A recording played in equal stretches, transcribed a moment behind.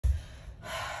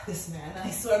This man,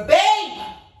 I swear, babe!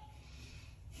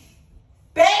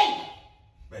 Babe!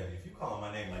 Baby, if you call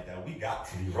my name like that, we got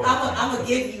to be rolling. I'm gonna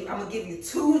give you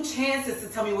 2 chances to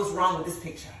tell me what's wrong with this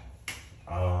picture.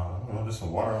 I don't know, just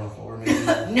some water on the floor, maybe?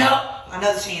 No,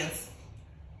 another chance.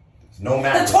 There's no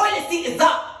matter. The toilet seat is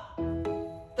up.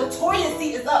 The toilet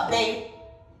seat is up, babe.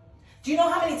 Do you know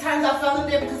how many times I fell in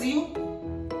there because of you?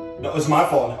 No, it's my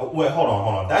fault. Wait, hold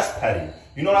on. That's petty.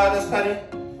 You know why that's petty?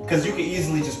 Because you can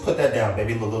easily just put that down,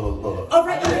 baby. Look. All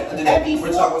right. And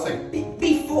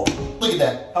before. Look at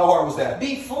that. How hard was that?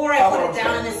 Before I put it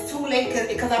down, and it's too late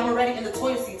because I'm already in the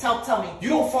toilet seat. Tell me. You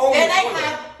don't fall in the toilet.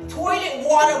 And toilet. I have toilet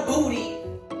water booty.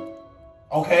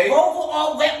 Okay.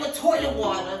 All wet with toilet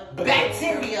water. Babe.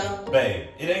 Bacteria. Babe,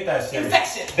 it ain't that serious.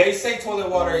 Infection. They say toilet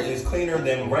water is cleaner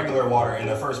than regular water in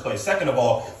the first place. Second of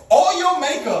all your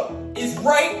makeup is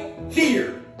right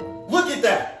here. Look at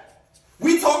that.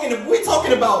 We talking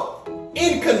about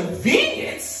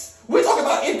inconvenience. We're talking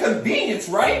about inconvenience,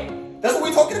 right? That's what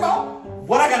we're talking about.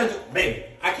 What I gotta do, babe?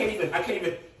 I can't even turn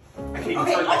it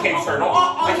on.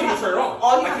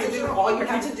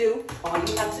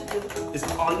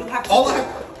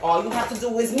 All you have to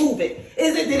do is move it.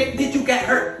 Did you get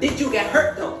hurt? Did you get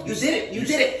hurt though? You did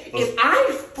it. If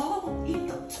I fall in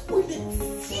the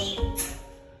toilet seat,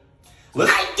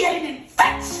 I get an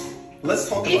infection. Let's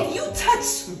talk about. If you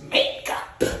touch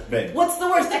makeup, babe, what's the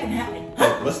worst that can happen?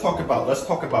 Huh? Babe, let's talk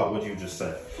about what you just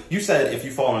said. You said if you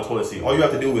fall in the toilet seat, all you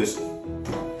have to do is.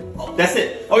 That's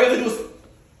it. All you have to do is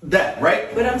that,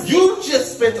 right? But you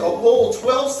just spent a whole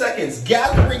 12 seconds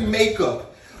gathering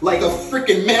makeup like a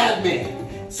freaking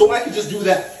madman, so I could just do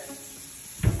that.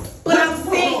 But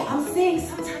I'm saying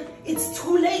sometimes it's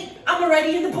too late. I'm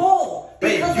already in the bowl.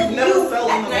 Babe, you've never fell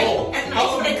in the bowl. At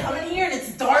night when I come in here and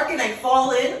it's dark and I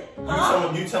fall in.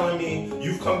 You telling me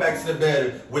you've come back to the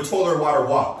bed with toilet water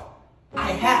wop?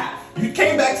 I have. You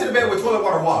came back to the bed with toilet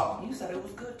water wop. You said it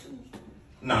was good too.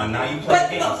 Nah, now you playing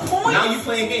games. Now you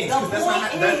playing games. The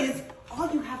point is, all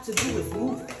you have to do is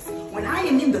move this. When I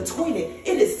am in the toilet,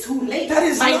 it is too late. That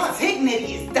is my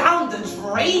dignity is down the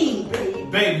drain, babe.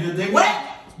 Babe, wet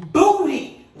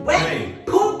booty, wet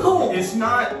poo poo. It's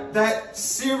not that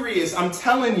serious. I'm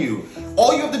telling you.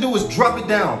 All you have to do is drop it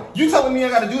down. You telling me I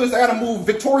gotta do this? I gotta move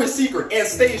Victoria's Secret,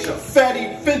 Anastasia,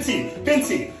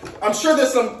 Fenty. I'm sure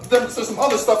there's some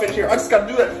other stuff in here. I just gotta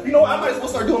do that. You know what? I might as well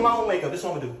start doing my own makeup. This is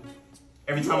what I'm gonna do.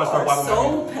 Every time I start wiping my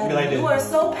hair, petty. You are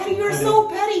so petty. You are so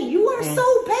petty. You are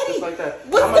so petty. Just like that.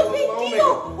 What's the big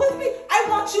deal? What's the big? I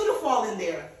want you to fall in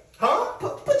there. Huh?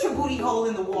 Put your booty hole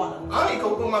in the water. I ain't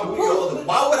gonna put my booty hole in the water.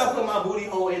 Why would I put my booty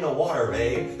hole in the water,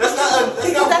 babe? That's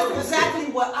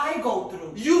exactly what I go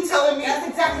through. You telling me? That's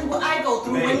exactly what I go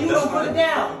through when you don't put it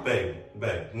down. Babe,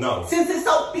 no. Since it's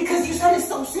because you said it's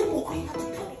so simple, all you have to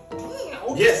put it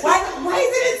down. Yes. Why isn't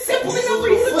it simple enough for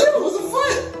you to do? Use a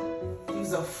foot.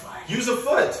 Use a foot. Use a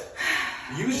foot.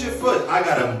 Use your foot. I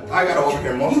gotta over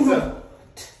here most of the time.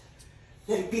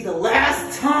 It'd be the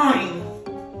last time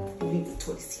you leave the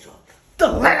toilet seat up. The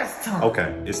last time.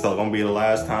 Okay, it's still gonna be the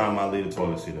last time I leave the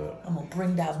toilet seat up. I'm gonna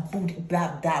bring that booty,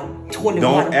 that toilet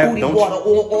water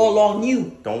all on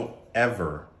you. Don't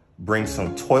ever bring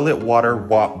some toilet water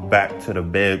wop back to the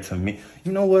bed to me.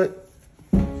 You know what?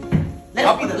 Let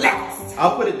it be the last.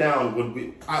 I'll put it down.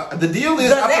 The deal is.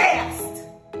 The last.